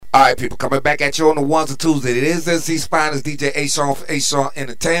Alright, people, coming back at you on the ones and twos. It is NC Spine. It's DJ A-Sean for A-Sean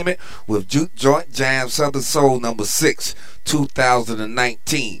Entertainment with Juke Joint Jam Southern Soul number 6,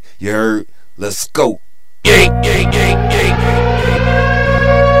 2019. You heard? Let's go. Yay, yay, yay, yay.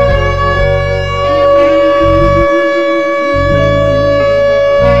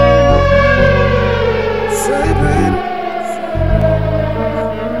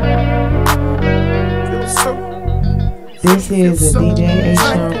 This is a DJ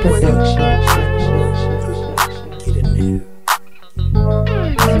A-Sean production.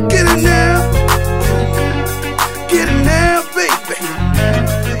 Get in there. Get in there, baby.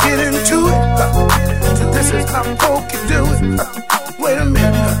 Get into it. This is how folk can do it. Wait a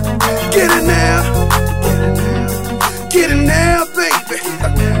minute. Get in there. Get in there, baby.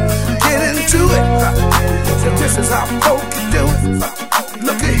 Get into it. This is how folk can do it.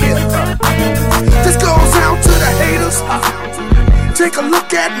 Look at here. This goes out to the haters. Take a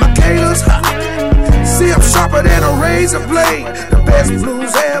look at my gators. See, I'm sharper than a razor blade. The best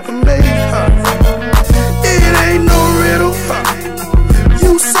blues ever made. It ain't no riddle.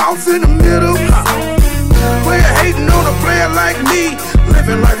 You soft in the middle. Player hating on a player like me,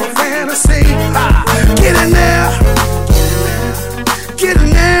 living like a fantasy. Get in there. Get in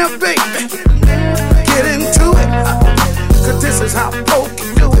there, baby. Get into it. Cause this is how folk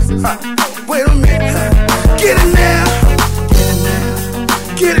can do it. Wait a minute. Get in there.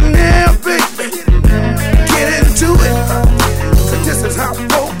 Get in there, baby. Get into it. Cause this is how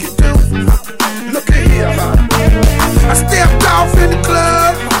folk can do it. Look at here. I stepped off in the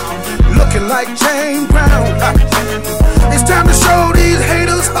club, looking like Jane Brown. It's time to show these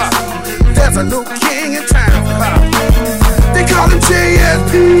haters there's a new king in town. They call him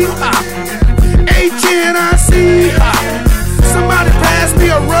JSP, HNIC. Somebody pass me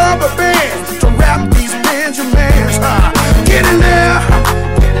a rubber band to wrap these Benjamins. Get in there.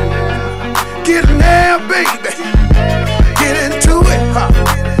 Get in there, baby. Get into it.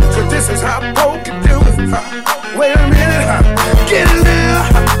 So this is how folk can do it. Wait a minute. Get in there.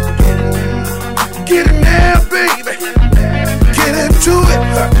 Get in there, baby. Get into it.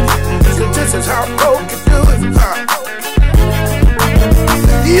 So this is how folk can do it.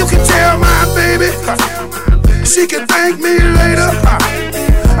 You can tell my baby she can thank me later.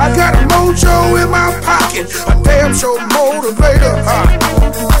 I got a mojo in my pocket, a damn show motivator.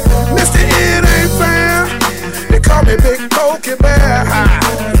 Mr. It ain't fair. They call me Big Pokey Bear.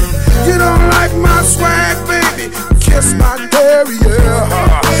 You don't like my swag, baby? Kiss my derriere.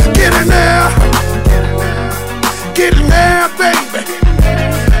 Get in there. Get in there, baby.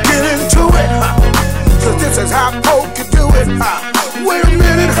 Get into it. Cause this is how folk can do it. Wait a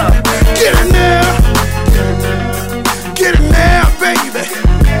minute. Get in there. Get in there, baby.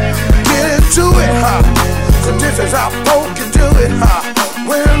 Get into it. Cause this is how folk can do it.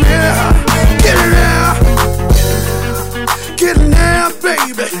 Wait a minute. Get in there. Get in there,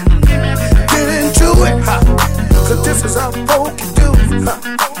 baby. Get into it. Cause this is how folk can do it.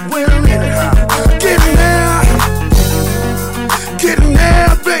 Wait a minute. Get in there. Get in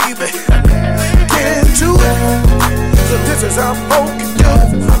there, baby. Get into it. Cause this is how folk can do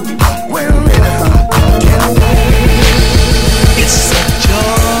it. Wait a minute. Get in there. It's such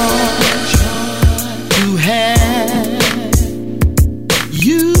joy to have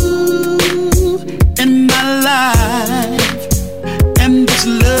you in my life, and this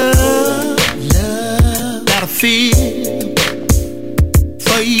love that I feel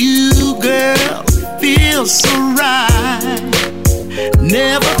for you, girl, feels so right.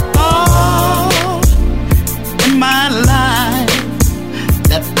 Never thought in my life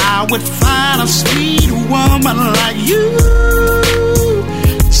that I would find a sweet woman like you.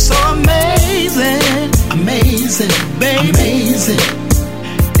 So amazing, amazing, baby, amazing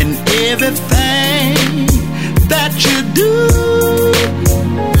in everything that you do.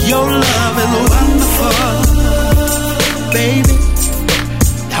 Your love is wonderful, baby.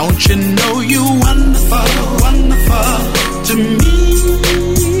 Don't you know you're wonderful, wonderful to me?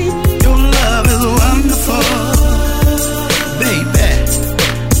 Your love is wonderful, baby.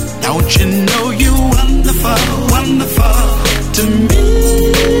 Don't you know you're wonderful, wonderful to me?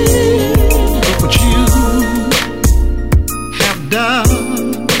 Look what you have done.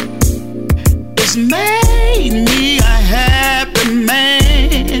 It's made me a happy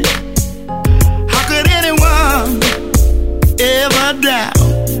man. How could anyone ever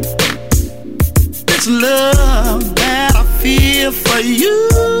doubt this love that I feel for you?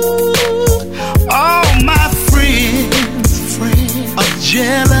 All my friends are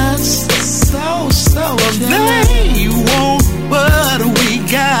jealous, so jealous. They want what we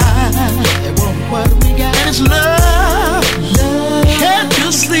got. They want what we got. And it's love. Can't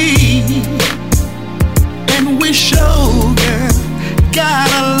you see?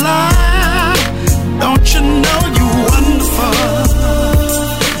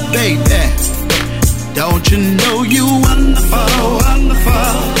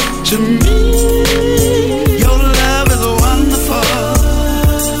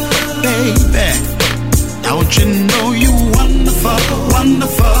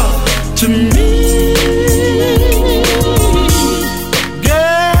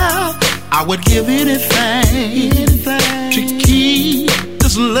 would give anything to keep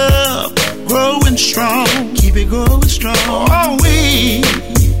this love growing strong. Keep it growing strong. Oh, we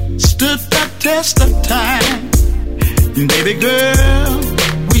stood the test of time. Baby girl,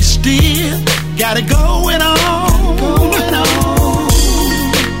 we still got it going on.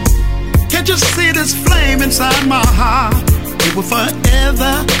 Can't you see this flame inside my heart? It will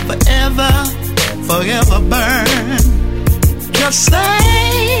forever, forever, forever burn. Just say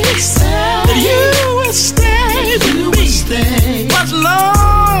that you will stay with me. As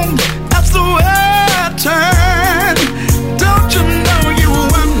long as the world turns, don't you know you're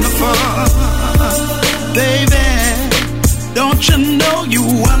wonderful, baby? Don't you know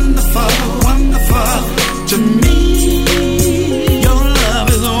you're wonderful, wonderful to me? Your love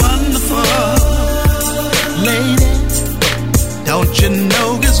is wonderful, lady. Don't you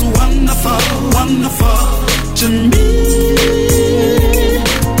know it's wonderful, wonderful to me?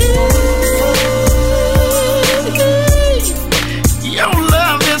 Your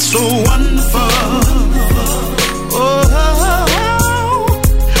love is so wonderful. Oh,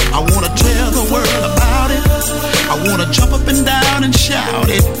 I wanna tell the world about it. I wanna jump up and down and shout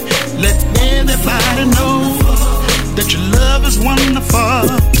it. Let everybody know that your love is wonderful.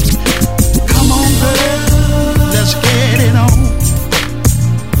 Come on, girl, let's get it on.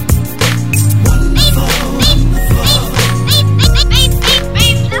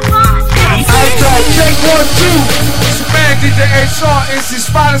 Take 1, 2. It's your man DJ A-Shawn, NC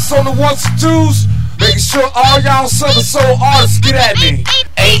Spiders on the ones and twos. Making sure all y'all Southern Soul artists get at me.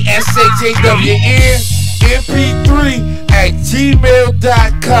 ASHAWN MP3 at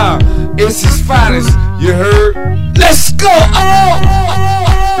gmail.com. NC Spiders, you heard? Let's go!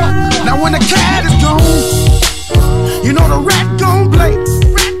 Now when the cat is gone, you know the rat gon' play.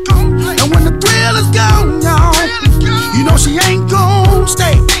 And when the thrill is gone, y'all, you know she ain't gon'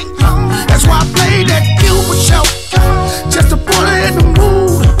 stay. That's why I played that Cuban show, just to put her in the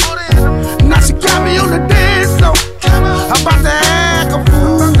mood. Now she got me on the dance floor, about to act a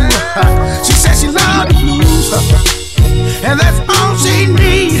fool. She said she loved the blues, and that's all she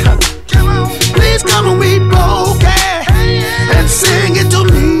needs. Please come and we broke and sing it to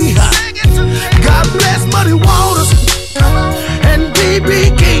me. God bless Muddy Waters and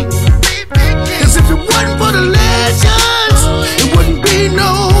BB King. 'Cause if it wasn't for the legends,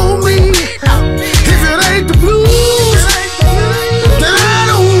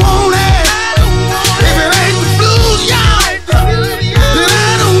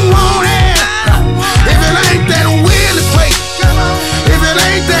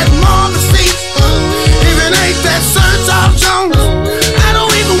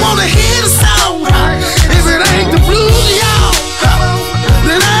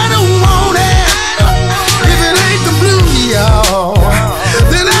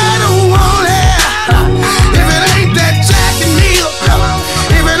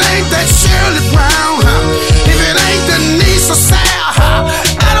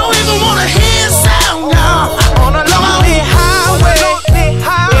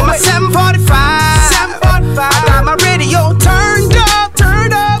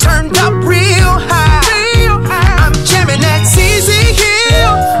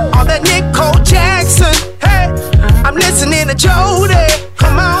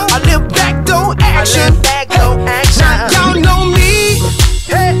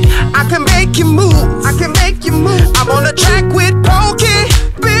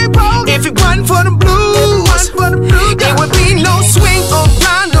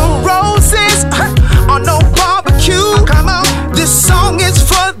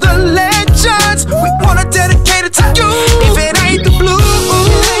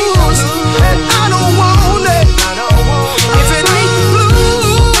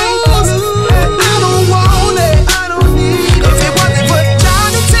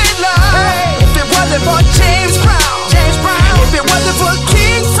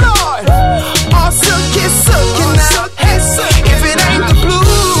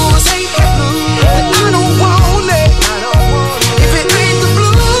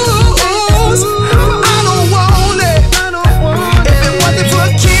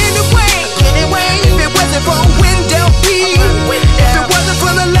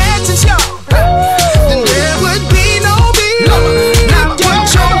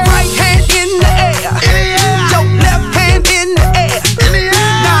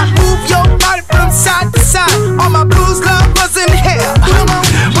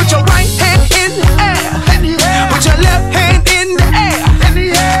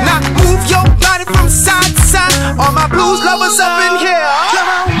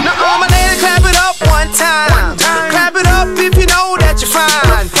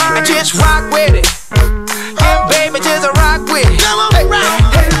 rock with it. Yeah, baby, just rock with it. Hey,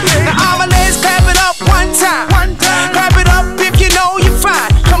 hey. Now all my ladies clap it up one time. Clap it up if you know you're fine.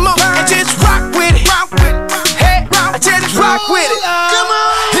 Come on, and just rock with it. Hey, just rock with it. Come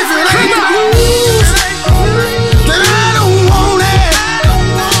on. If it ain't the blues, then I don't want it.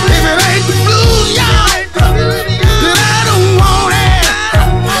 If it ain't the blues, y'all, then I don't want it.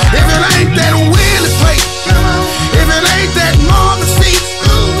 If it ain't that Willie plate, if it ain't that Morgan seat,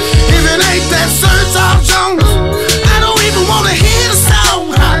 if it ain't that Search Off Jones, I don't even wanna hear the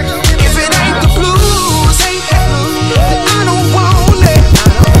song. If it ain't the blues, then I don't want it.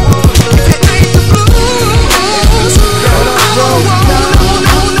 If it ain't the blues, I don't want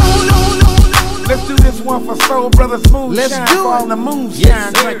it. Let's do this one for Soul Brothers Moonshine. Let's do for all it. the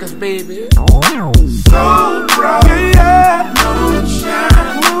moonshine drinkers, baby. Soul Brothers, yeah.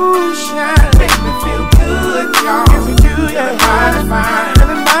 Moonshine, make me feel good, y'all. Yes, we do, yeah. Mighty fine,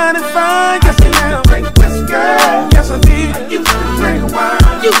 feeling mighty fine. Yes, I am. Drink whiskey, yes, I did. I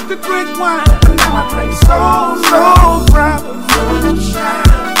used to drink wine, but now I drink Soul Brothers Moonshine.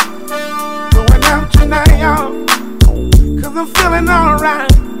 Going out tonight, y'all, 'cause I'm feeling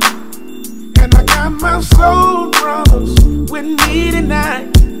alright. And I got my soul brothers with me tonight.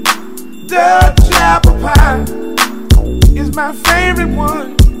 Dutch apple pie is my favorite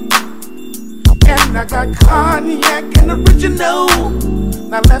one. And I got cognac and original.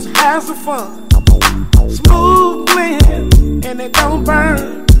 Now let's have some fun. Smooth blend and it don't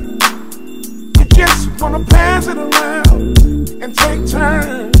burn. You just wanna pass it around and take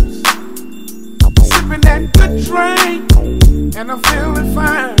turns. Sipping that good drink and I'm feeling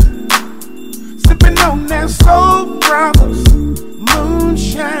fine. Sipping on that Soul Brothers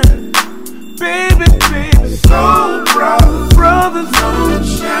Moonshine. Baby, baby, Soul Brothers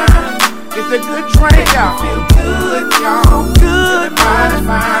Moonshine. It's a good drink, y'all. Feel good, y'all. Good, mighty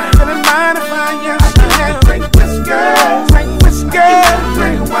fine. Feeling mighty fine, yes, I am. Drink whiskey,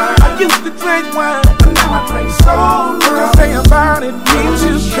 drink wine. I used to drink wine, but now I drink Soul Brothers. What you say about it,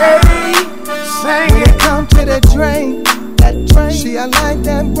 D2K? Sing When it. it come to that drink, see, I like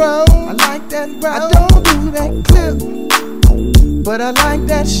that brown. I don't do that clip, but I like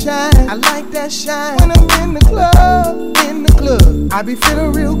that shine. When I'm in the club, I be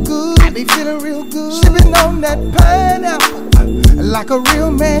feeling real good. Sipping on that pineapple, like a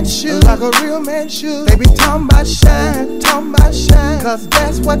real man should. They be talking about shine, 'cause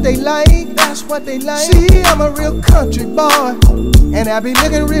that's what they like. See, I'm a real country boy, and I be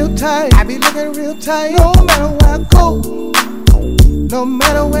looking real tight. No matter where I go, no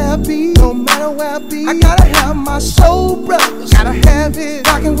matter where I be, I gotta have my Soul Brothers, gotta have it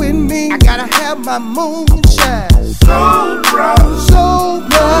rocking with me. I gotta have my moonshine. Soul Brothers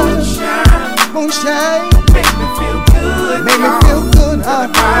Moonshine, make me feel good, make me y'all. feel good, huh?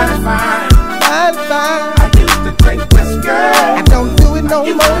 Mighty fine. Mighty fine. I used to drink whiskey. I don't do it no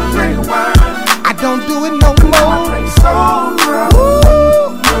Used more. to drink wine. I don't do it no Now I more. drink Soul Brothers.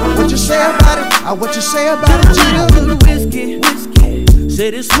 Ooh, what you say about it? What you say about it, Gina? Good whiskey,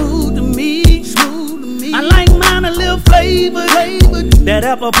 said it's smooth to me. I like mine a little flavored. That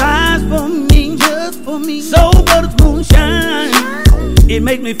apple pie's for me, just for me. Soul Brothers Moonshine, it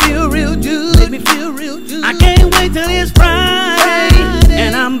make me feel real good. I can't wait till it's Friday,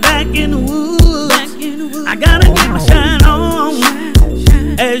 and I'm back in the woods. I gotta get my shine on,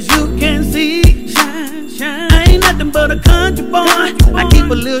 as you can see. I ain't nothing but a country boy. I keep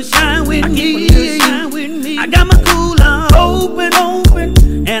a little shine with me. I got my cooler open,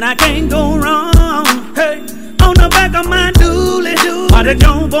 and I can't go wrong. Hey, on the back of my dually, while the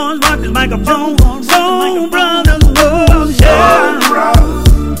Jones boys rock this microphone. Soul Brothers Moonshine.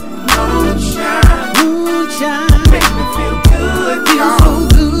 Moonshine, Make me feel good, feel y'all. so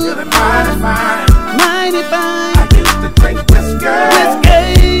good, Feeling mighty fine. mighty fine. I used to drink whiskey. I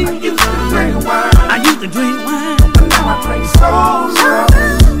used to drink wine. I used to drink wine. But now I drink Soul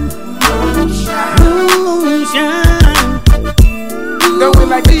Brothers Moonshine. Moonshine. Don't we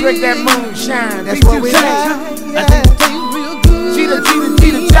like to drink that moonshine? That's what we like. I think it tastes real good. Gina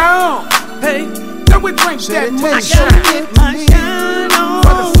Jones. Hey, Don't we drink that it I tastes gotta moonshine? get my shine on.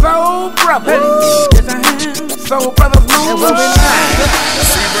 For the Soul Brothers. Yes, I am. Soul Brothers That's what we Moonshine. like.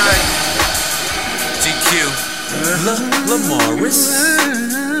 See right, GQ, Lamarris,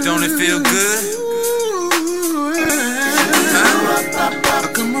 don't it feel good?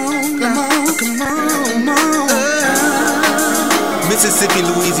 Come on. Mississippi,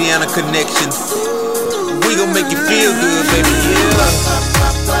 Louisiana connection. We gon' make you feel good, baby.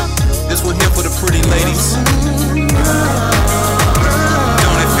 Yeah. This one here for the pretty ladies.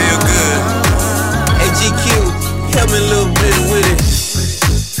 Don't it feel good? Hey GQ, help me a little bit with it.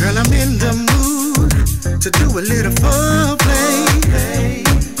 Girl, I'm in the to do a little foreplay.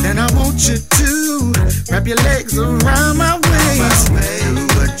 Then I want you to wrap your legs around my waist. Do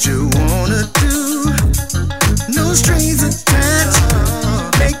what you wanna do, no strings attached.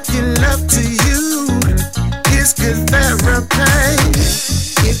 Making love to you is good therapy.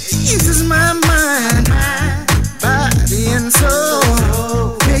 It eases my mind, body and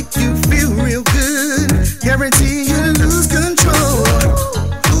soul. Make you feel real good, guarantee you lose control.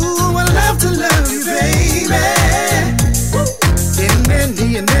 Ooh, I love to love you, baby. In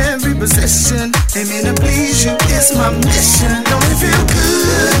any and every position, aiming to please you is my mission. Don't it feel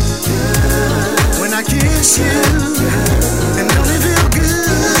good when I kiss you? And don't it feel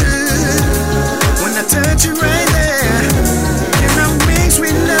good when I touch you right there? And I make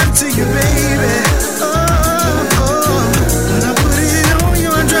sweet love to you, baby. When I put it on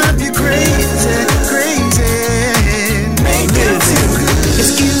you, I drive you crazy, crazy. Make it feel good.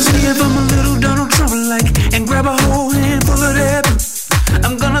 Excuse me if I'm a little Donald Trump-like and grab a whole handful of that.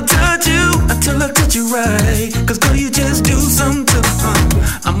 I'm gonna touch you until I touch you right. Cause girl, you just do something to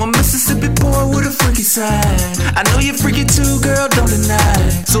I'm a Mississippi boy with a freaky side. I know you're freaky too, girl, don't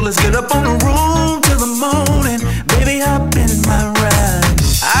deny. So let's get up on the room till the morning. Baby, hop in my ride.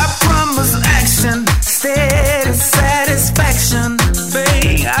 I promise action, steady satisfaction.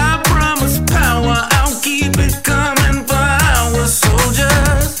 Babe, I promise power, I'll keep it coming for hours. So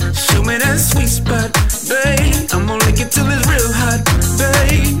just show me that sweet spot, babe. I'm gonna lick it till it's real hot,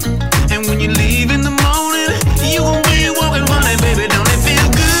 babe. And when you leave in the morning, you gon' be walking running, baby. Don't it feel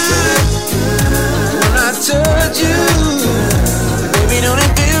good when I touch you? Baby, don't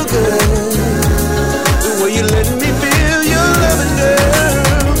it feel good the way you let me feel your loving,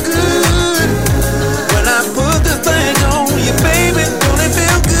 girl? Good when I put the thing on you, baby. Don't it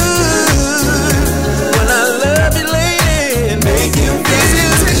feel good when I love you, lady, and make you feel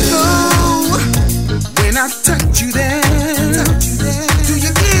good when I touch you there? Do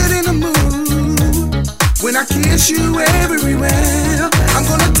you get in the mood when I kiss you everywhere? I'm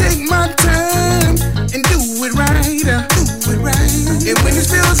gonna take my time and do it right, do it right. And when it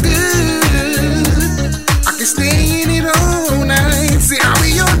feels good, I can stay in it all night. See, I'll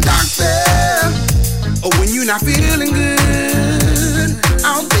be your doctor. Or when you're not feeling good,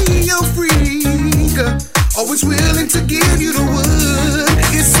 I'll be your freak. Always willing to give you the wood.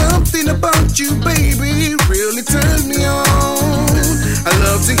 It's something about you, baby, really turns me on. I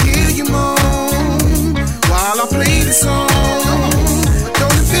love to hear you moan while I play the song.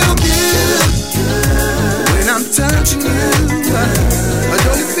 Don't it feel good when I'm touching you?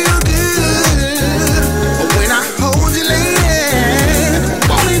 Don't it feel good when I hold you, lady?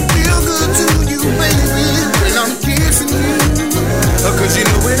 Won't it feel good to you, baby, when I'm kissing you? Cause you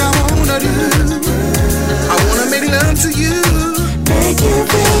know what I wanna do. I wanna make love to you, make you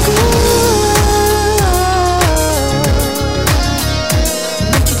feel good.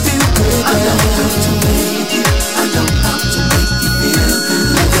 Make you feel good. I know how to make it. I know how to make you feel good.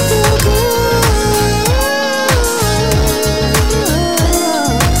 Make you feel good.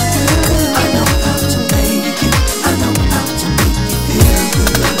 I know how to make it. I know how to make you feel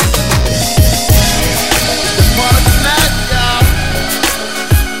good. It's part of the night, y'all.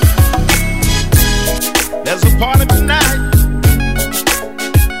 There's a party tonight.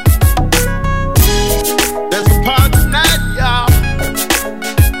 There's a party tonight, y'all.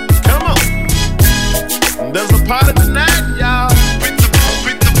 Come on. There's a party tonight, y'all.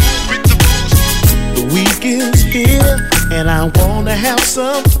 The week is here, and I wanna have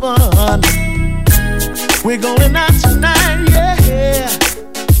some fun. We're going out tonight, yeah.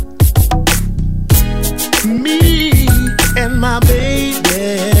 Me and my baby.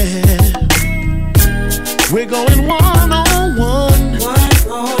 We're going one-on-one.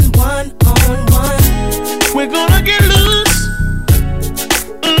 One-on-one. We're gonna get loose.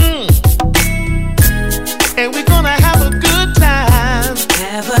 And we're gonna have a good time.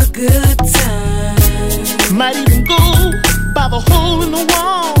 Have a good time. Might even go by the hole in the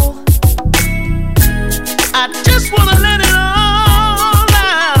wall. I just wanna let it all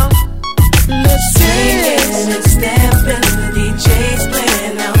out. Let's dance and step in the DJ's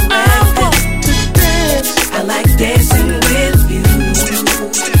playing out. I want to dance. I like dancing with you.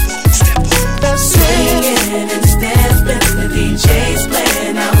 Let's singing and stepping. The DJ's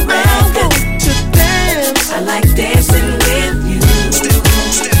playing out. I want to dance. I like dancing with you.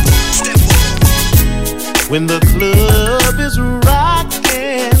 When the club is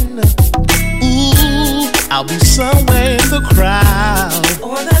rocking, ooh, I'll be somewhere in the crowd.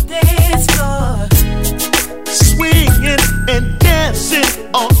 On the dance floor, swinging and dancing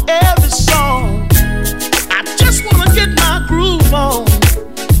on every song. I just wanna get my groove on.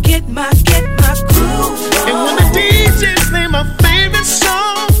 Get my groove on.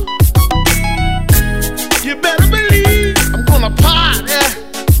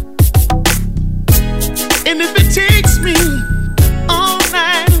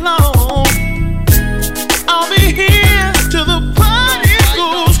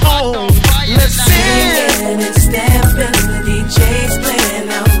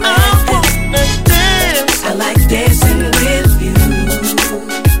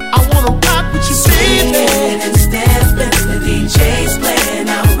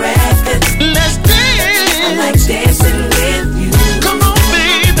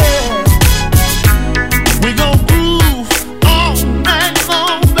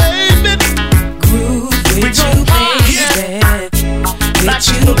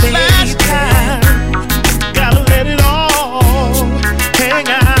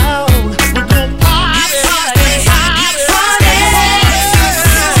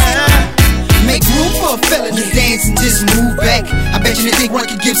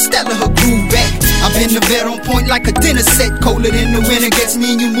 stellar, her groove back. I've been the vet on point like a dinner set. Colder than the winter gets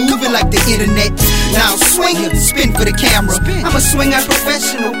me and you moving like the internet. Now swing, spin for the camera. I'm a swing out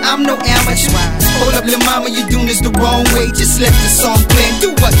professional, I'm no amateur. Hold up, little mama, you doing this the wrong way. Just let the song play and do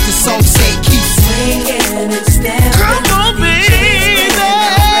what the song say. Keep swinging and stepping. Come on, baby,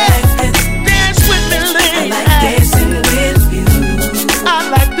 dance with me, lady. I like dancing with you. I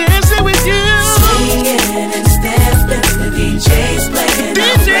like dancing with you. Swinging and stepping, the DJ's playing.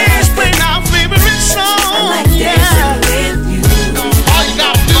 DJ's playing our favorite song. I like dancing with you. All you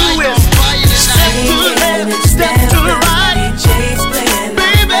gotta do is step to the left, step to the right. DJ's playing.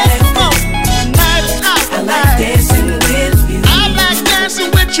 Baby, come on, night is out. I like dancing with you. I like dancing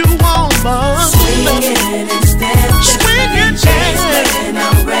with you, woman. Swinging and stepping, Swinging, DJ's playing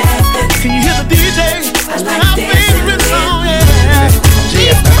our record. Can you hear the DJ? I It's like our dancing favorite with song, you.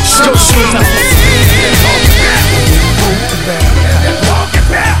 yeah. Still sweet.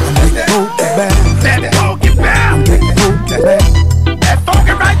 That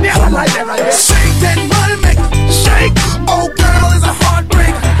funky right there. I like that right there. Shake that money maker. Shake. Oh, girl is a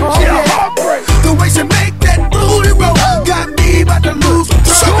heartbreak. She a heartbreak. The way she make that booty roll got me about to lose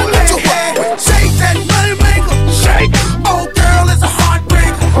control. Shake that money maker. Shake. Oh, girl is a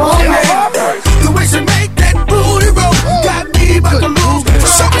heartbreak. She a heartbreak. The way she make that booty roll got me about to lose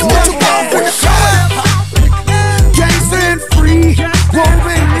control. Gangsta and free. Whoa,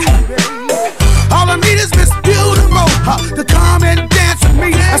 baby. All I need is Miss Beautiful to come and dance with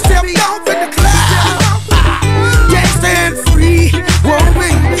me. I step off in the club, gangsta and free. Whoa,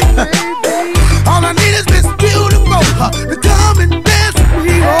 baby. All I need is Miss Beautiful to come and dance with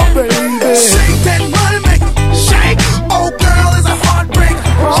me. Oh, baby. Shake that money maker. Shake. Oh, girl is a heartbreak.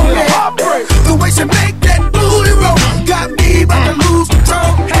 She a heartbreak. The way she make that booty roll got me about to lose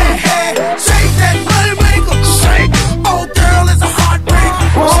control. Hey, hey. Shake that money maker. Shake. Oh, girl is a heartbreak.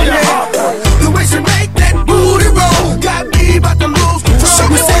 She a heartbreak. The way she make that booty roll got me about to lose control. So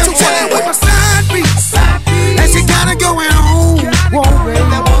we say I'm chillin' with my side piece, and she got it going on. Whoa,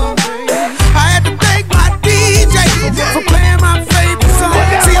 baby. I had to thank my DJ for playing my favorite song.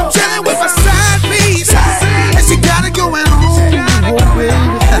 See, I'm chillin' with my side piece, and she got it going on. Whoa, baby.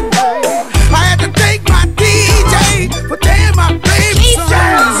 I had to thank my DJ for playing my favorite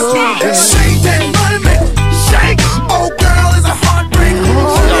song. Shake that money, man. Shake. Oh, girl is a heartbreak.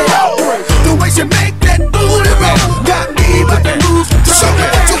 The way she make that booty roll got me about to lose control.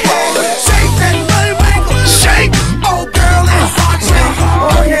 Shake that money maker. Shake. Oh, girl is a heartbreak.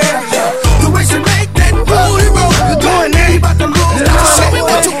 Oh, yeah. The way she make that booty roll got me about to lose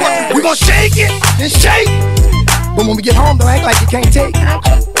control. We gon' shake it and shake. But when we get home, don't act like you can't take it.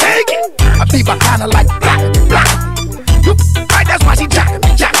 Take it. I people kinda like block. Right, that's why she jockin'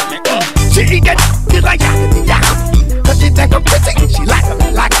 me. She eat that just like yakety. Cause she think I'm pretty, she like it.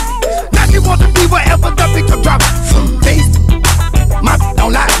 Now she wants to be wherever the picture drop. Face, my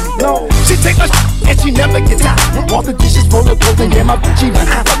don't lie. No, she take a and she never gets out. All the dishes full of clothes and yeah, my she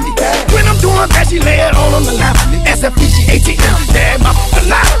behind me. When I'm doing that, she lay it all on the line. SFP, she ATM, damn, I'm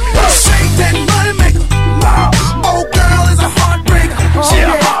alive. Shake that money maker. Oh, girl is a heartbreaker. She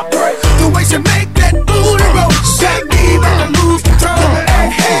a heartbreak. The way she make that booty roll, shake me about to lose control.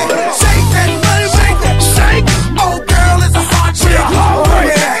 Shake that money maker. Shake. Oh, girl is a heartbreaker.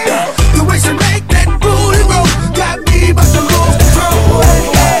 The way she make that booty roll, got me about to lose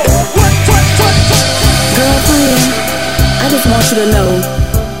control. Girlfriend, I just want you to know,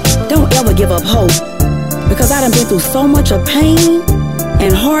 don't ever give up hope. Because I done been through so much of pain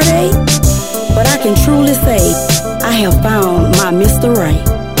and heartache, but I can truly say I have found my Mr. Right.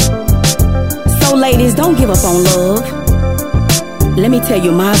 So ladies, don't give up on love. Let me tell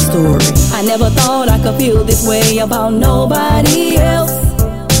you my story. I never thought I could feel this way about nobody else.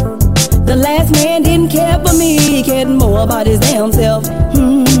 The last man didn't care for me, he cared more about his damn self.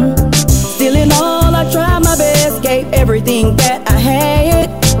 Still in all, I tried my best, gave everything that I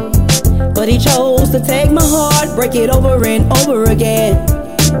had, but he chose to take my heart, break it over and over again.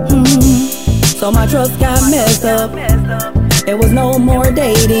 So my trust got messed up. There was no more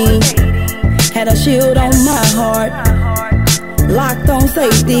dating. Had a shield on my heart, locked on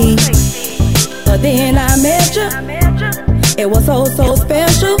safety. But then I met you. It was so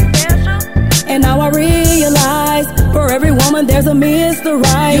special. And now I realize for every woman there's a Mr.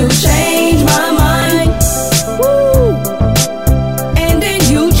 Right. You changed my mind. Woo. And then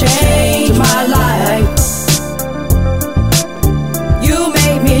you changed my life. You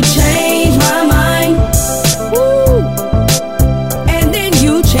made me change my mind. Woo. And then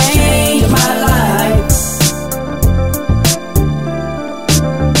you changed my life.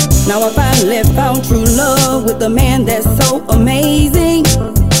 Now I finally found true love with a man that's so amazing.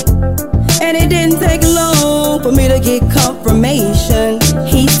 And it didn't take long for me to get confirmation.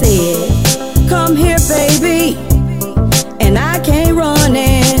 He said, come here, baby. And I came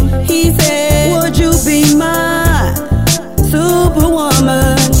running. He said, would you be my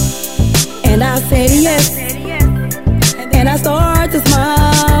superwoman? And I said yes. And I started to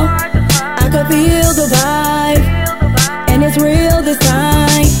smile. I could feel the vibe, and it's real this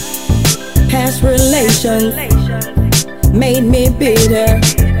time. Past relations made me bitter,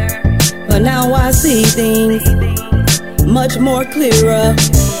 but now I see things much more clearer.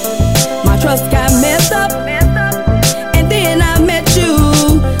 My trust got messed up, and then I met you.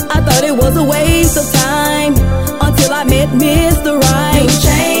 I thought it was a waste of time until I met Mr. Right. You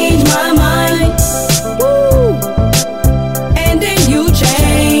changed my mind, woo, and then you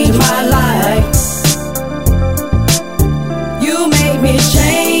changed my life. You made me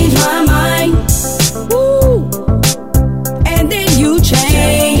change my mind, woo, and then you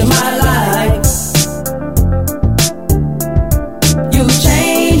changed my life. You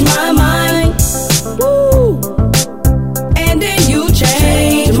changed my mind, woo, and then you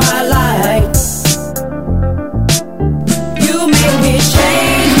changed my life. You made me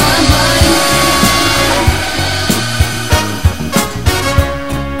change my mind.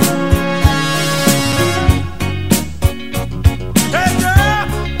 Hey girl,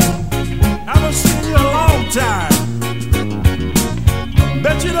 I haven't seen you a long time.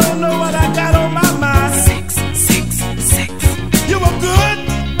 Bet you don't know what I got on my mind. 666. You were good.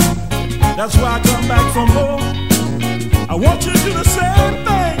 That's why I come back for more. I want you to do the same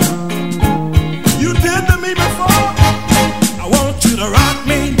thing you did to me before. I want you to rock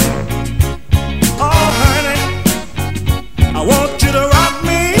me. Oh, honey. I want you to rock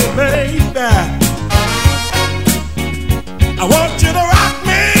me, baby. I want you to rock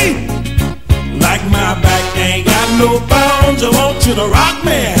me like my back ain't got no bones. I want you to rock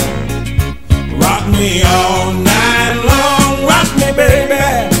me. Rock me all night long. Rock me, baby.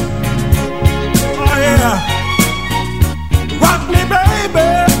 Oh, yeah. Rock me, baby.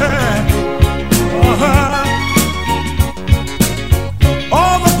 Uh-huh.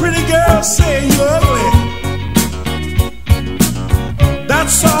 All the pretty girls say you're ugly.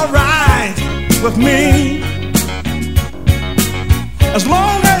 That's alright with me, as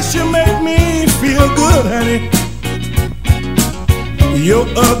long as you make me feel good, honey. Your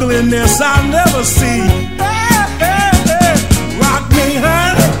ugliness I'll never see. Hey, hey, hey. Rock me,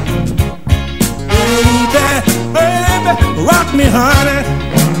 honey. Baby, baby, rock me, honey.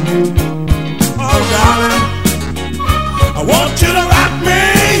 Oh, darling, I want you to rock me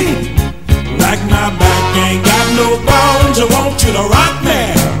like my back ain't got no bones. I want you to rock me.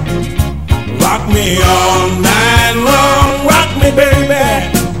 Rock me all night long. Rock me, baby.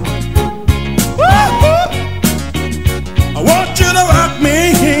 Woo-hoo. I want you to rock me.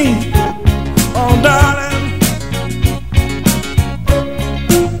 Oh, darling.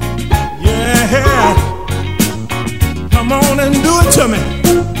 Yeah. Come on and do it to me.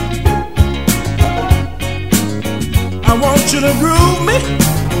 I want you to groove me,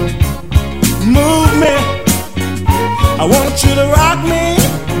 move me. I want you to rock me,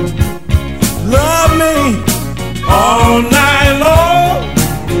 love me all night long.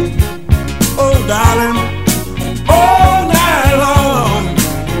 Oh, darling, all night long.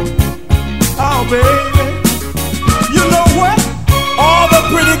 Oh, baby, you know what? All the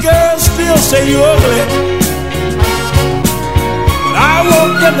pretty girls still say you're ugly, but I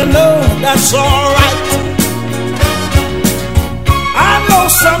want them to know that's all right. I know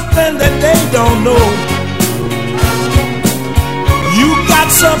something that they don't know. You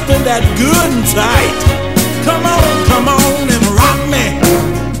got something that good and tight. Come on and rock me,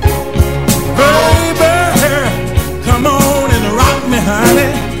 baby. Come on and rock me,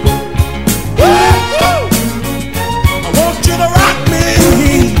 honey. Woo-hoo. I want you to rock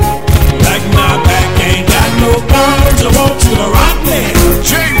me like my back ain't got no bones. I want you to rock me.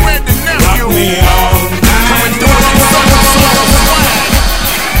 Rock me all night long.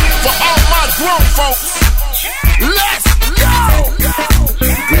 For all my grown folks, let's go.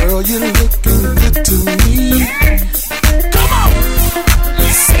 Girl, you're looking good to me. Come on.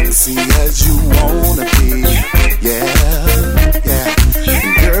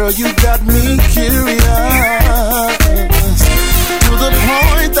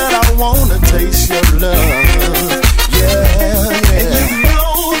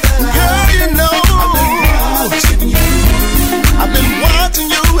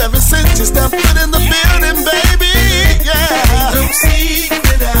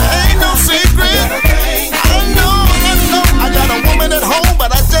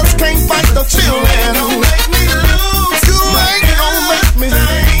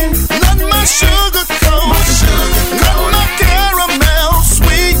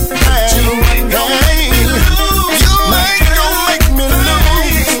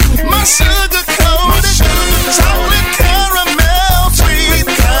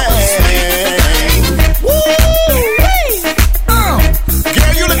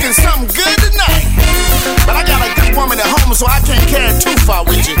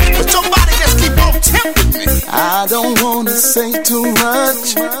 I don't wanna say too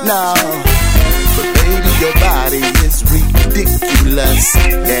much now, but baby, your body is ridiculous,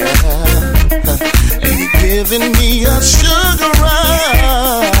 yeah. And you're giving me a sugar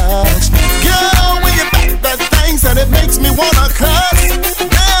rush, girl. When you back that thing, said it makes me wanna cuss.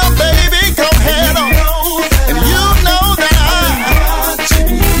 Now, baby, go head on, and you know that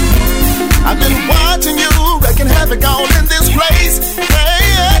I've been watching you, wrecking havoc all in this place.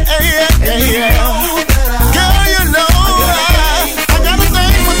 Hey, girl, you know I got a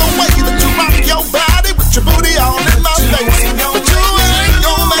thing for the way that you rock your body with your booty all in my face. But you ain't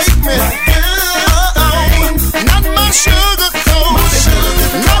gonna make me, not my sugar coat,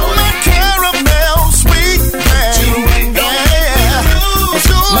 not my caramel sweet thing. Yeah, but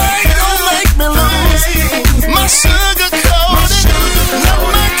you ain't gonna make me lose my sugar coat, not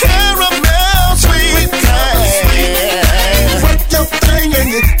my caramel sweet thing. Work your thing and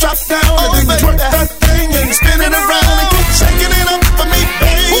you drop down and then you twerk that thing and you spin it around and keep shaking it up for me,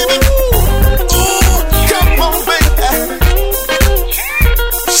 baby. Ooh, come on, baby,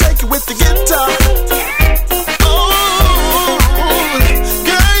 shake it with the guitar. Oh,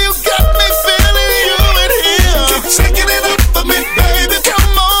 girl, you got me feeling you in here. Keep shaking it up for me, baby.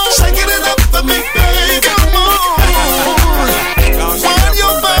 Come on, shaking it up for me, baby. Come on, wind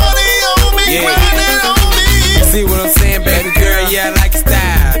your body on me, grind it on me. See what I'm saying, baby girl? Yeah, I like your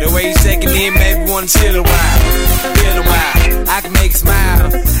style. The way you shaking it, maybe wanna chill a while. Feel a while, I can make you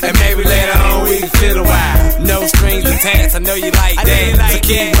smile. And maybe later on we can feel a while. No strings attached, I know you like that. So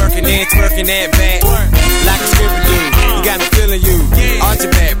keep working and twerking that back like a stripper do. You got me feeling you. Arch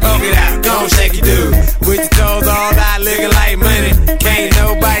your back, poke it out, go on, shake it, dude. With your toes all out, looking like money. Can't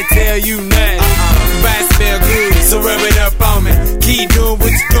nobody tell you nothing. Your body smell good, so rub it up on me. Keep doing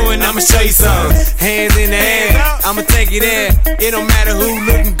what you're doing, I'ma show you something. Hands in the air, I'ma take it there. It don't matter who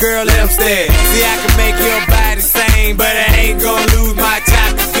looking, girl, let 'em stare. See, I can make your body sing, but I ain't gonna lose my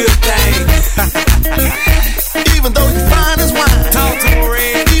chocolate good thing. Even though you fine as wine, talk to me,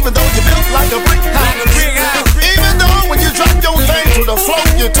 Red. Even though you built like a brick house, even though when you drop your thing to the floor,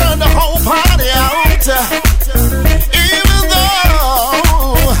 you turn the whole party out. Even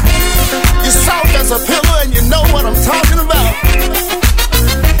though you're soft as a pillow and you know what I'm talking about.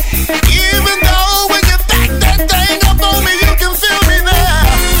 Even though when you back that thing up on me, you can feel me there.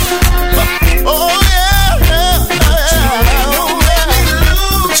 Oh yeah, oh yeah.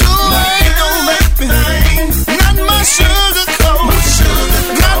 But you ain't gonna make me, not my sugar coat,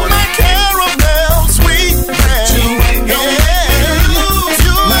 not my caramel sweet thing. Yeah,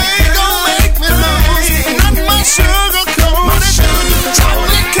 you ain't gonna make me lose, not my sugar coat,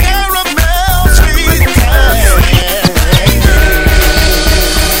 chocolate caramel sweet thing.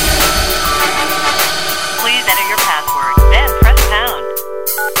 Please enter your password, then press pound.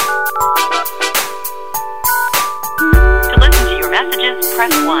 To listen to your messages,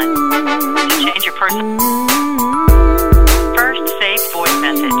 press 1. To change your person. First, save voice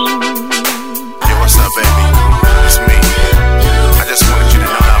message. Hey, what's up, baby? It's me. I just wanted you to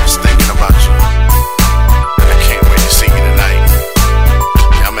know that I was thinking about you. And I can't wait to see you tonight.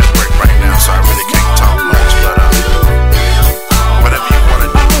 Yeah, I'm at work right now, so I really can't talk much, but whatever you want to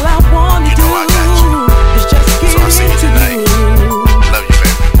do, you know I got you. So I'll see you tonight. Love you,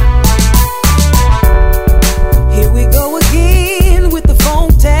 baby. Here we go again with the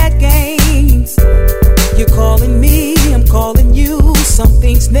phone tag games. You're calling me, I'm calling you. Some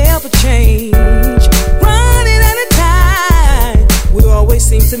things never change. Running out of time, we always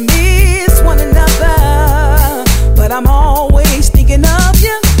seem to miss one another. But I'm always thinking of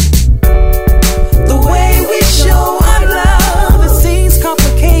you. The way we show our love, it seems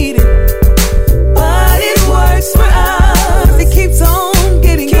complicated, but it works for us. It keeps on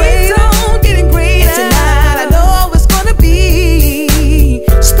getting greater. And tonight I know it's gonna be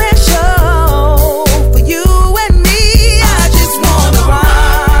special for you and me. I just wanna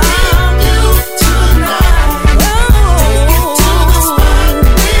rock you tonight. Take it to the spot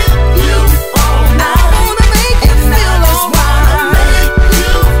with you all night. I wanna make you feel this right. Make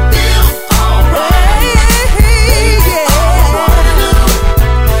you feel alright. Yeah. All I wanna do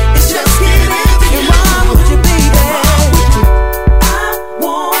is just get into you. Rock with you, baby. I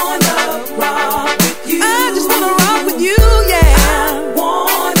wanna rock with you. I just wanna rock with you, yeah. I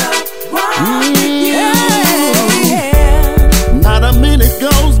wanna rock with you. Yeah. Not a minute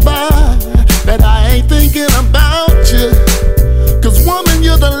goes by that I ain't thinking about you. 'Cause woman,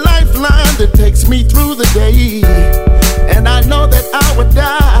 you're the lifeline that takes me through the day. And I know that I would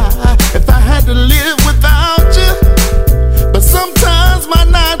die if I had to live without you. But sometimes my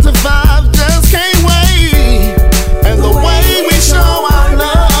 9 to 5 just can't wait. And the way we show our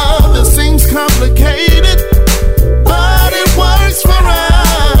love, it seems complicated,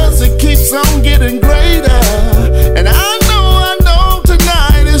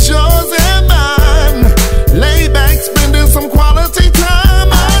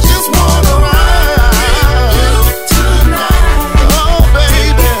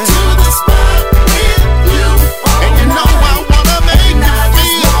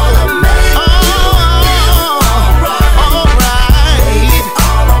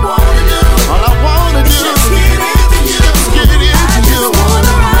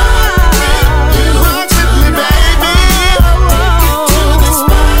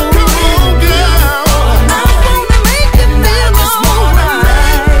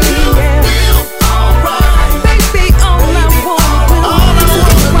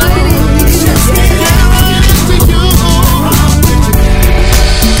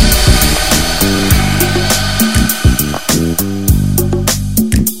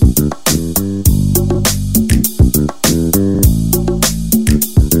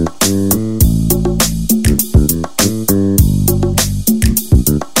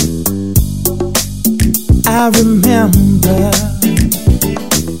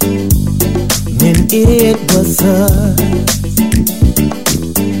 it was us.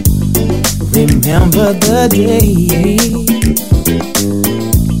 Remember the day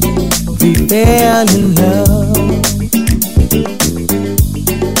we fell in love.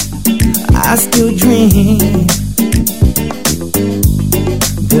 I still dream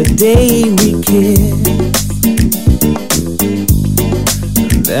the day we kissed.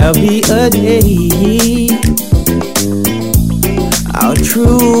 There'll be a day I'll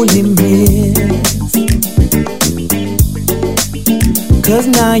truly miss. 'Cause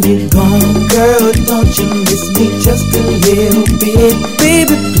now you're gone, girl, don't you miss me just a little bit?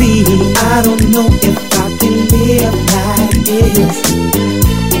 Baby, please, I don't know if I can live like this.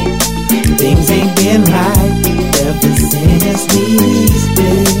 Things ain't been right ever since we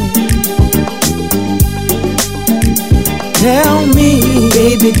split. Tell me,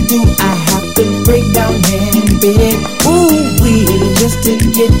 baby, do I have to break down and beg? Ooh-wee, just to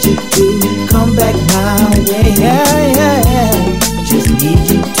get you to come back my way. Yeah, yeah. Just need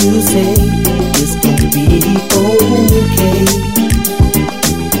you to say it's gonna be okay.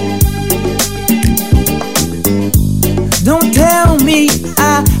 Don't tell me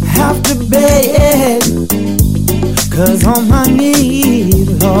I have to beg, 'cause on my knees,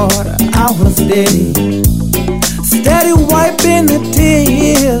 Lord, I was steady wiping the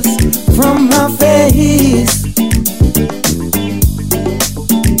tears from my face.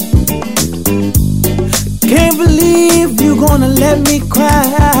 Can't believe you're gonna let me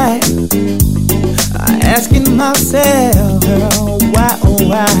cry. Asking myself, girl, why, oh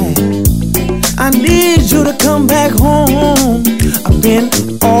why? I need you to come back home. I've been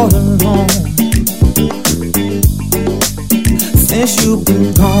all alone since you've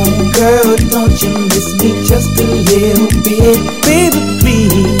been gone. Girl, don't you miss me just a little bit? Baby,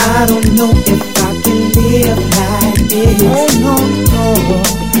 please, I don't know if I can live like this. Oh, no, no.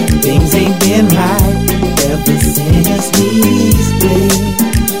 Things ain't been right ever since we split.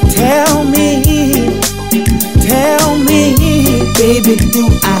 Tell me, baby, do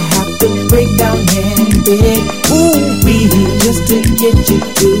I have to break down and beg? Ooh-wee, just to get you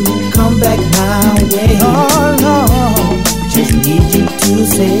to come back my way. Oh, no. Just need you to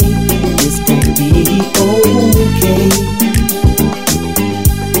say it's gonna be okay.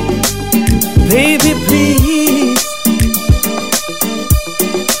 Baby, please,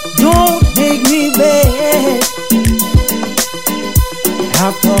 don't make me beg.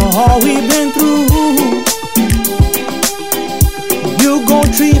 After all we've been through, you gon'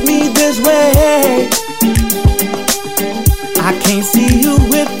 treat me this way. I can't see you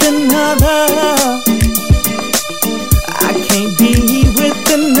with another. I can't be with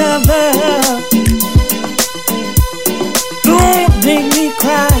another. Don't make me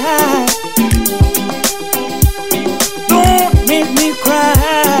cry. Don't make me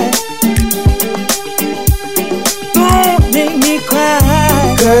cry. Don't make me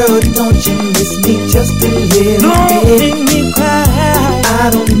cry. Girl, don't you miss me just a little bit? Don't make me cry. I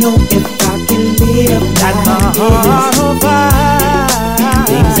don't know if I can live like my heart on fire.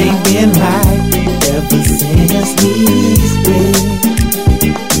 Things ain't been right ever since we split.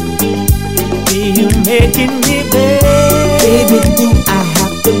 You making me beg? Baby, do I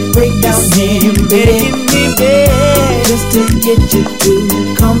have to break down? You making me beg just to get you to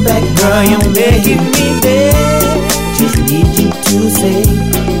come back? Girl, you're making me beg. Just need you to say,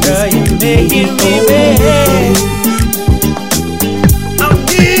 girl, you're making me beg.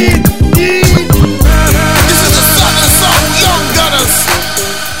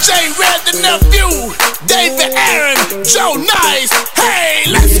 Nephew, David Aaron, Joe Nice. Hey,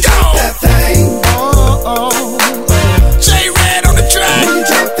 let's go. That thing. Oh, oh. J-Red on the track. When you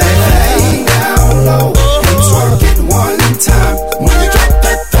drop that thing down low, twerk it one time. When you drop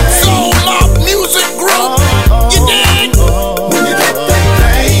that thing. Soul Love Music Group. You dig? When you drop that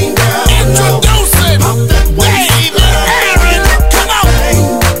thing down low. Introducing David Aaron. Come on.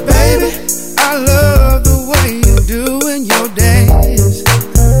 Baby, I love the way you doing your dance.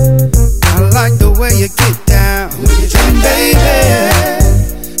 I like the way you get down, baby.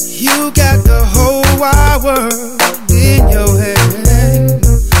 You got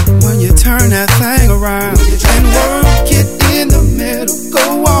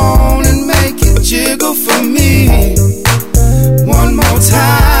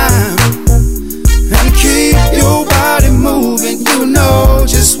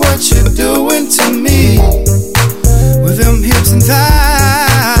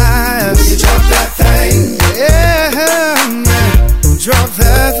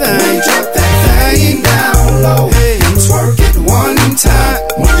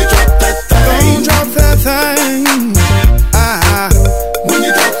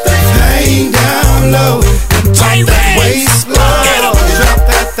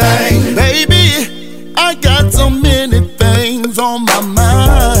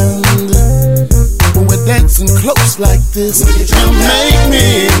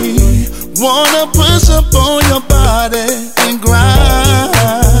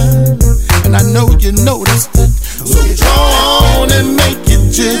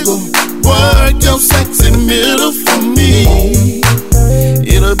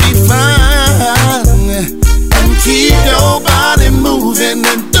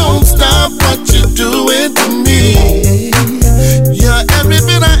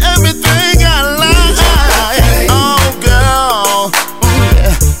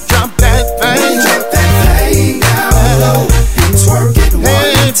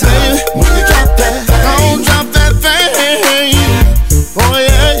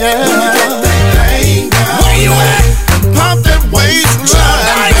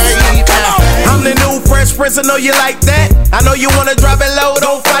Prince, I know you like that. I know you wanna drop it low,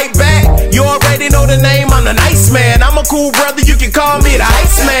 don't fight back. You already know the name, I'm the nice man. I'm a cool brother, you can call me the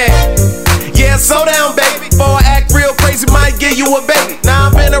Iceman. Yeah, slow down, baby. Before I act real crazy, might give you a baby. Now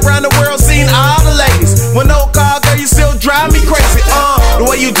I've been around the world, seen all the ladies. With no car, girl, you still drive me crazy. The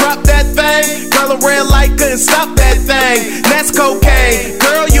way you drop that thing, girl, a red light couldn't stop that thing. That's cocaine,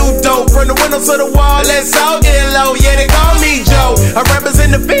 girl, you dope. From the windows to the wall, let's all get low. Yeah, they call me Joe. I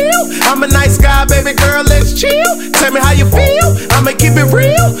represent the field. I'm a nice guy, baby girl, let's chill. Tell me how you feel, I'ma keep it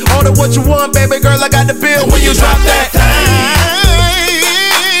real. Order what you want, baby girl, I got the bill. When you drop that thing.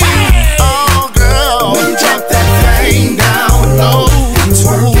 When you drop that thing down low,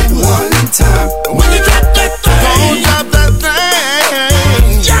 twerk it one time. When you drop that thing, drop that thing. When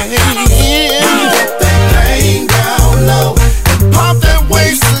you drop that thing down low, and pop that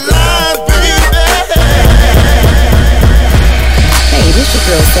waistline, baby. Hey, this your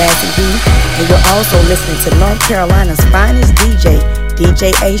girl Sassy B, and you're also listening to North Carolina's finest DJ,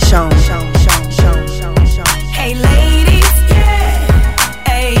 DJ A. Sean. Hey, ladies, yeah,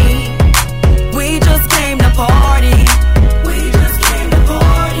 hey. We just came to party. We just came to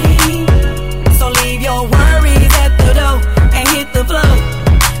party. So leave your worries at the door and hit the floor.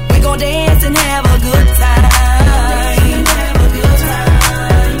 We gon' dance and have a good time.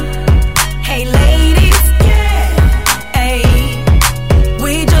 Hey ladies, yeah, hey.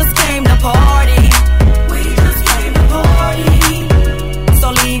 We just came to party. We just came to party.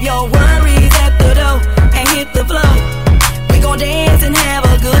 So leave your worries at the door and hit the floor. We gon' dance and have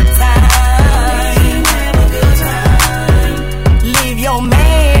a good time. Your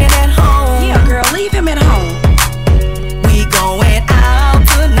man at home. Yeah, girl, leave him at home. We going out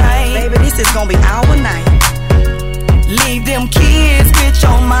tonight. Baby, this is gonna be our night. Leave them kids with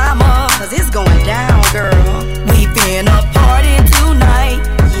your mama, cause it's going down, girl. We finna party tonight.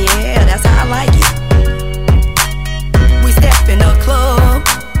 Yeah, that's how I like it. We step in the club.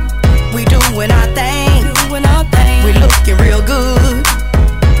 We doing our thing. We looking real good.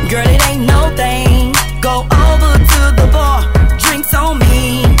 Girl, it ain't no thing. Go over to the bar. Drinks on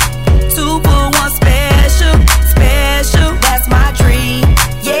me, 2 for 1 special, that's my treat,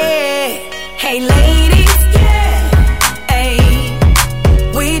 yeah. Hey ladies, yeah, hey.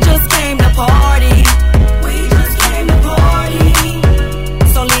 We just came to party. We just came to party.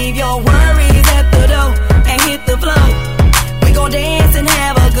 So leave your worries at the door and hit the floor. We gon' dance and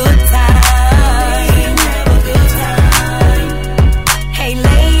have a good time. Hey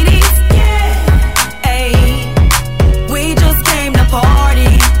ladies, yeah, hey. We just came to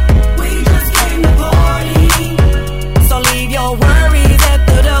party. We just came to party. So leave your worries at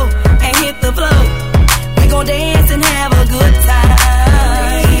the door and hit the floor. We gon' dance and have a good time.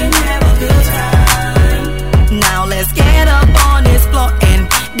 Now let's get up on this floor and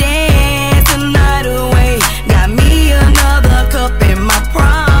dance the night away. Got me another cup and my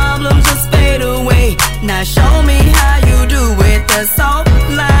problems just fade away. Now show me how you do it, the soft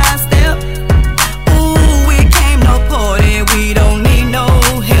line step. Ooh, we came to party, we don't need no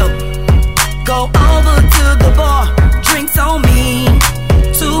help. Go over to the bar, drinks on me,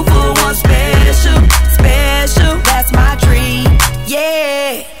 2 for 1 special, that's my treat,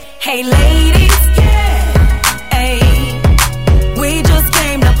 yeah. Hey ladies, yeah, hey. We just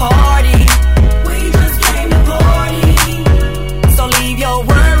came to party. We just came to party. So leave your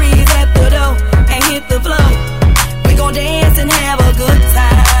worries at the door and hit the floor. We gon' dance and have a good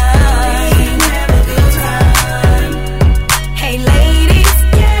time. Hey ladies,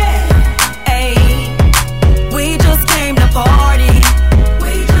 yeah, hey. We just came to party.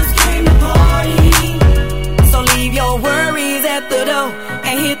 We just came to party. So leave your worries at the door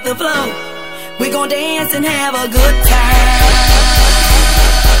and hit the floor. We gon' dance and have a good time.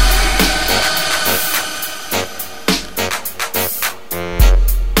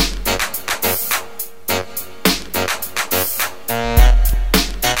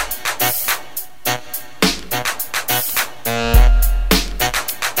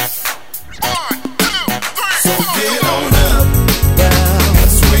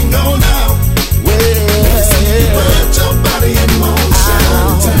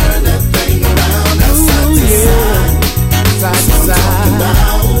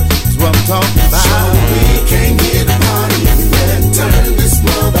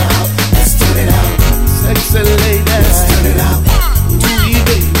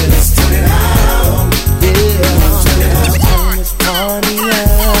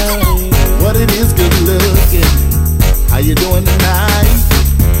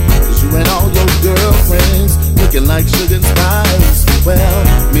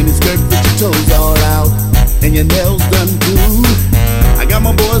 and your nails done too. I got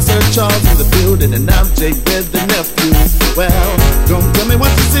my boys searching Charles in the building, and I'm Jay Red, the nephew. Well, don't tell me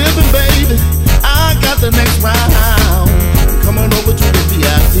what you're sipping, baby. I got the next round. Come on over to the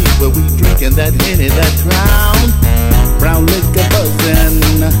VIP where we drinking that Henny, that Crown. Brown liquor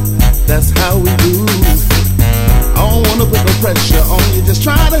buzzing, that's how we do. I don't wanna put no pressure on you, just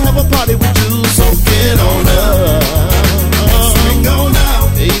try to have a party with you. So get on up, swing on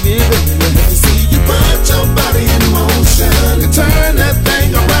out, baby, baby. See you put your body in motion and turn that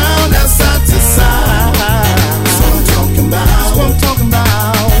thing around, that's side to side. That's what I'm talking about. That's what I'm talking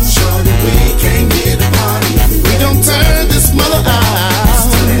about. Shorty, we can't get a party. We gon' turn this mother out. Let's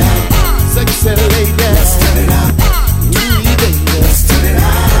turn it out. Sexy lady. Let's turn it out. Let's turn it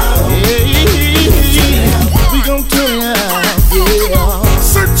out. Yeah. We gon' turn it out. Yeah.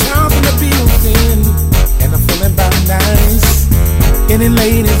 Search out in the building, and I'm feeling about nice. Any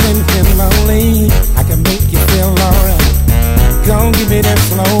ladies anything lonely, I can make you feel alright. Gon' give me that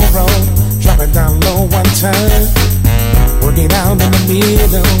slow roll, drop it down low one time. Work it out in the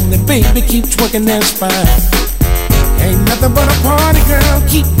middle, and baby keep twerking that spine. Ain't nothing but a party, girl,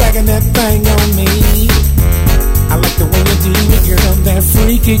 keep backing that thing on me. I like the way you do it, girl, that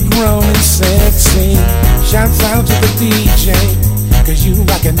freaky, grown and sexy. Shouts out to the DJ, cause you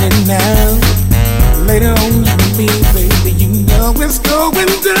rockin' it now. Later on you and me, baby, you know it's going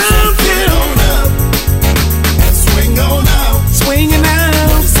down. Get on up and swing on out. Swinging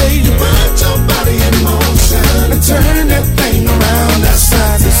out, say you put your body in motion and turn that thing around, that's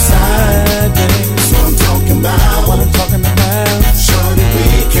side to side. That's what I'm talking about. What I'm talking about. Shorty,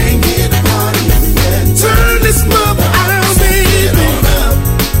 we can't get a party yet. Turn this mother out, baby. Get on up,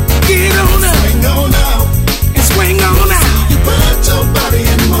 get on up, swing on out and swing on out. You put your body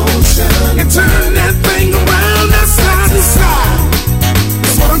in motion and turn that thing around, that's side to side.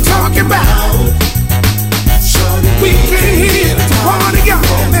 That's what I'm talking about. Shorty, we can't hit the party,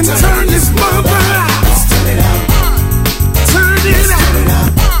 y'all, and turn this mother out. Let's turn it out. Turn it out.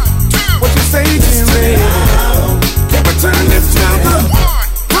 What you say, Jimmy? Can we turn this mother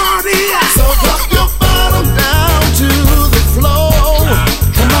party out? So drop your bottom down to the floor.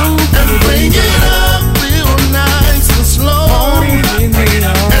 Come on, and bring it up real nice and slow. And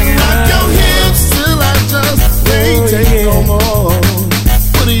knock your hips till I just can't take no more.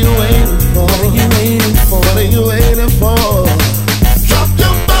 What are you waiting for? What are you waiting for? What are you waiting for? Drop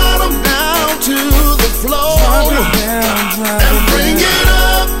your bottom down to the floor and bring it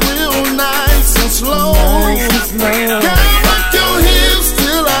up real nice and slow. Can't rock your hips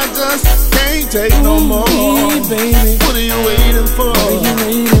till I just can't take no more. Baby, what are you waiting for? What are you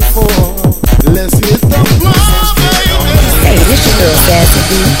waiting for? Let's hit the floor, baby. Hey, this your girl Sassy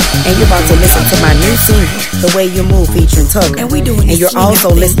B, and you're about to listen to my new single, The Way You Move, featuring Tugger. And you're also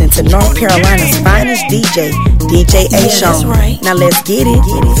listening to North Carolina's finest DJ, DJ A. Sean. Right. Now let's get it.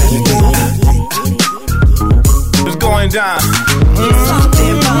 What's going down? It's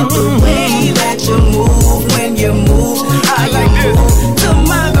something about the way that you move when you move, how you move to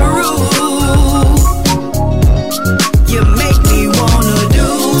my groove. You make me wanna do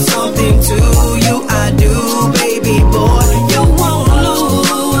something to you. I do, baby boy. You won't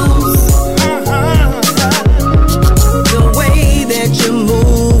lose. The way that you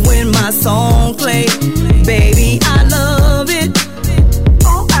move when my song play, baby, I love it.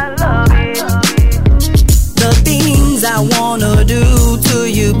 Oh, I love it. The things I wanna do to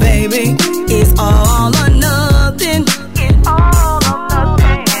you, baby, is all or nothing. It's all or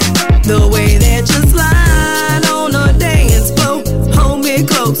nothing. The way that you slide on a dance floor, hold me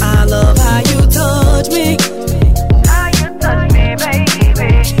close. I love how you touch me. How you touch me, baby.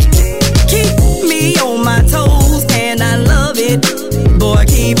 Keep me on my toes, and I love it. Boy,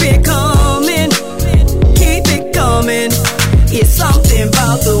 keep it coming. Keep it coming. It's something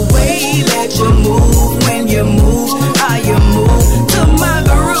about the way that you move when you move, how you move to my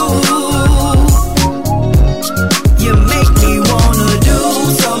groove. You make me wanna do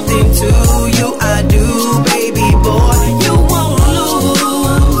something to you. I do, baby boy. You won't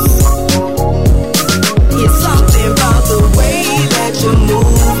lose. It's something about the way that you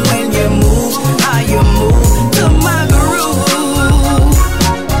move when you move, how you move to my groove.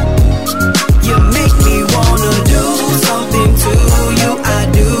 You make me wanna do something to you. I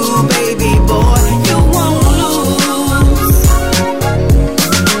do, baby boy. You won't lose.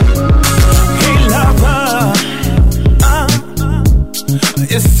 Hey lover,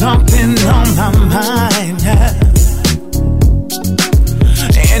 it's something on my mind, yeah.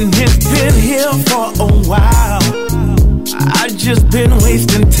 And it's been here for a while. I just been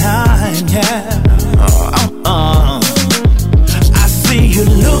wasting time, yeah. I see you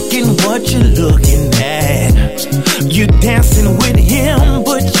looking what you're looking at. You dancing with him,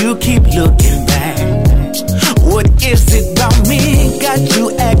 but you you keep looking back? What is it about me got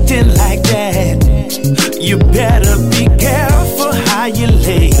you acting like that? You better be careful how you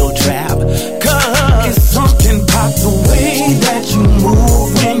lay your trap, 'cause it's something about the way that you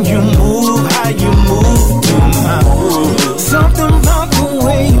move when you move, how you move to my groove. Something about the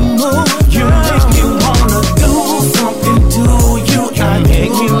way you move, you make me wanna do something to you. I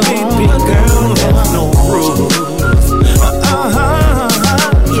make you, baby girl, there's no rules.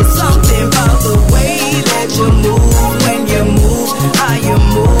 It's something about the way that you move when you move, how you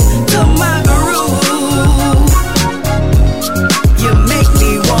move to my groove. You make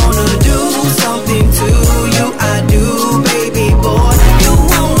me wanna do something to you. I do, baby boy. You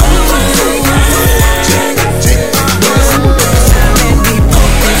won't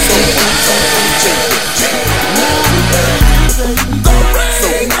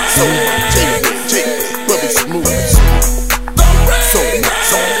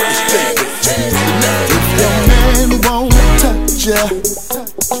ya.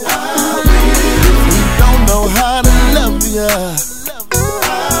 You don't know how to love ya.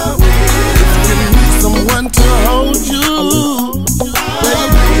 You need someone to hold you,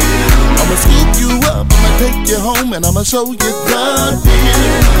 baby. I'ma scoop you up, I'ma take you home, and I'ma show you God,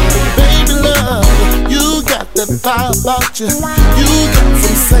 baby love. You got that fire about you. You got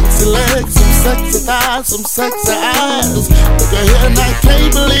some sexy legs, some sexy thighs, some sexy eyes. Look ahead and I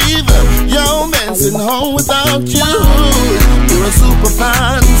can't believe it. Your man sitting home without you. You're a super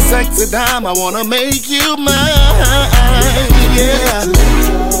fine, sexy dime. I wanna make you mine, yeah.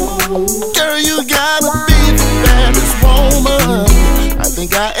 Girl, you gotta be the baddest woman I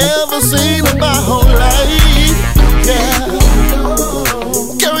think I ever seen in my whole life, yeah.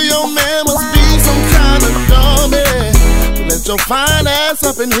 Girl, your man must be some kind of dummy. Let your fine ass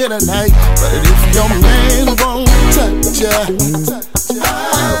up in here tonight. But if your man won't touch ya,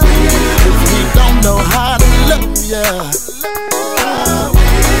 if he don't know how to love ya,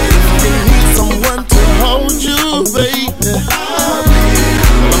 you need someone to hold you, baby.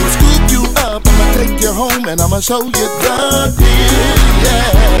 I'ma scoop you up, I'ma take you home, and I'ma show you the deal,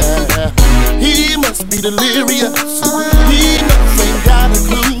 yeah. He must be delirious. He must ain't got a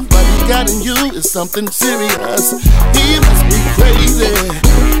clue. What he got in you is something serious. He must be crazy.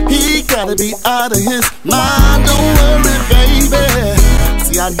 He gotta be out of his mind. Don't worry, baby.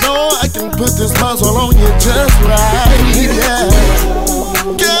 See, I know I can put this muzzle on you just right, yeah.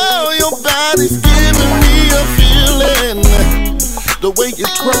 Girl, your body's giving me a feeling. The way you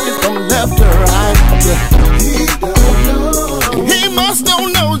twerk it from left to right. He must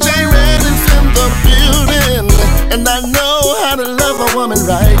don't know J-Red is in the building. And I know how to love a woman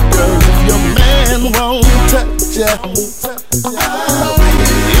right, girl. If your man won't touch ya,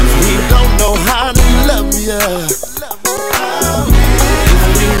 if he don't know how to love ya, if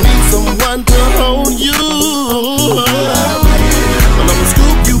you need someone to hold you, well, I'ma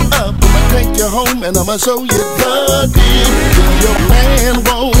scoop you up, I'ma take you home, and I'ma show you the deal. If your man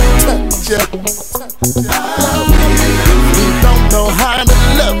won't touch ya, if he don't know how to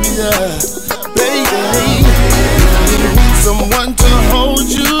love ya, baby, you need someone to hold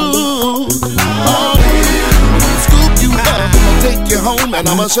you. Oh, scoop you up, I'ma take you home, and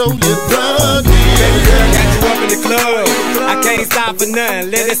I'ma show you the deal. Baby girl, got you up in the club. I can't stop for nothing.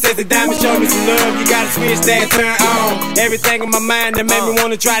 Let that sexy diamond show me some love. You gotta switch that, turn on. Everything in my mind that made me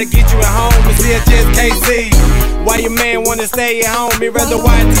wanna try to get you at home, but still just can't see why your man wanna stay at home. He'd rather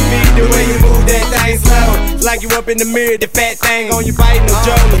watch TV. The way you move that thing slow, it's like you up in the mirror. The fat thing on you biting the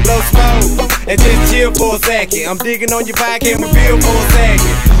jaw, blow smoke and just chill for a second. I'm digging on your back, can't reveal for a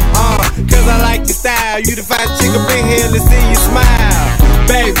second. Cause I like your style. You the fine chick up in here, let's see you smile.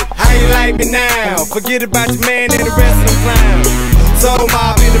 Baby, how you like me now? Forget about your man and the rest of the clowns. Soul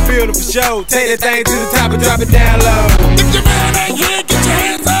mob in the building for show. Take that thing to the top and drop it down low. If your man ain't here, get your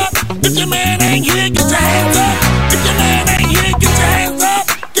hands up. If your man ain't here, get your hands up. If your man ain't here, get your hands up.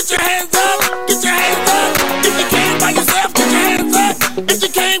 Get your hands up. Get your hands up. If you came by yourself, get your hands up. If you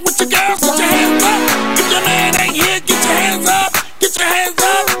came with your girls, get your hands up. If your man ain't here, get your hands up. Get your hands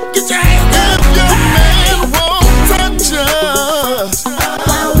up. Get your hands up. If your man won't touch ya,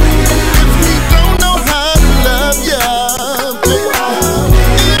 if he don't know how to love ya,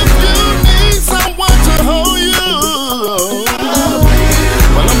 if you need someone to hold you,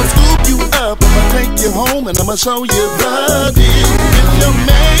 well, I'ma scoop you up, I'ma take you home, and I'ma show you the deal. If your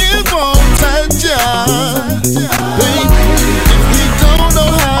man won't touch ya, baby, if he don't know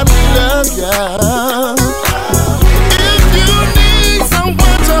how to love ya, if you need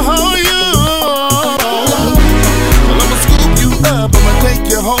someone to hold you, well, I'ma scoop you up, I'ma take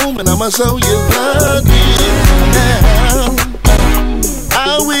you home, and I'ma show you the deal. Now,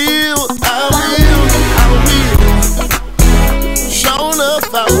 I will.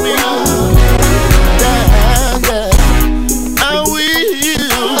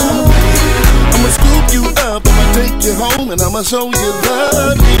 home and I'ma show you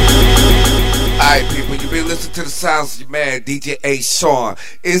love. Alright, people, you been listening to the sounds of your man, DJ A. Sean.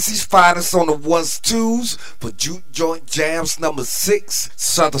 Izzy's finest on the ones, twos for Juke Joint Jams number 6,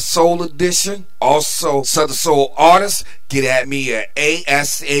 Southern Soul Edition. Also, Southern Soul Artists, get at me at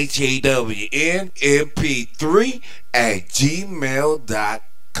ASHAWNMP3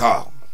 @gmail.com.